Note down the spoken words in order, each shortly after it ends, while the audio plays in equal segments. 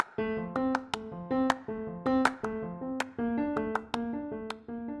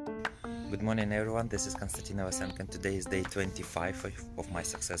Good morning everyone, this is Konstantin Novasenko and today is day 25 of my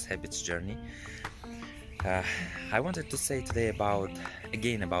Success Habits journey. I wanted to say today about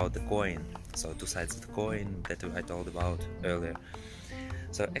the coin, so two sides of the coin that I told about earlier.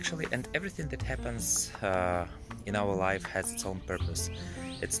 So actually, and everything that happens in our life has its own purpose.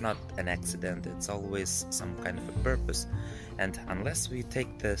 It's not an accident, it's always some kind of a purpose, and unless we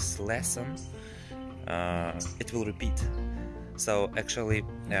take this lesson, it will repeat. So actually,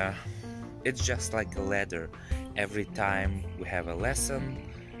 it's just like a ladder. Every time we have a lesson,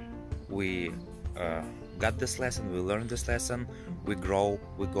 we got this lesson, we learn this lesson, we grow,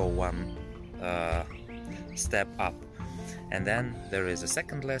 we go one step up, and then there is a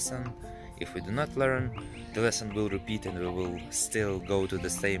second lesson. If we do not learn, the lesson will repeat and we will still go to the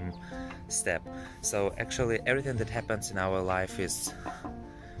same step. So actually everything that happens in our life is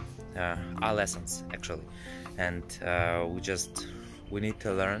our lessons actually, and we need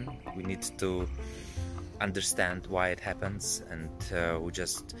to learn, we need to understand why it happens, and we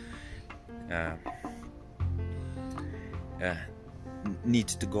just need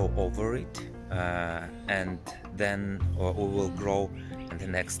to go over it, and then we will grow, and the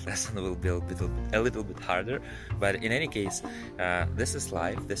next lesson will be a little bit harder. But in any case, this is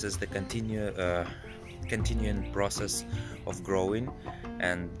life, this is the continuing process of growing,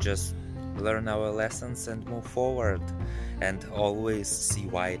 and just learn our lessons and move forward, and always see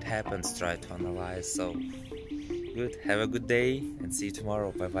why it happens, try to analyze. So good, have a good day and see you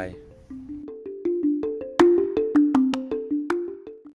tomorrow. Bye bye.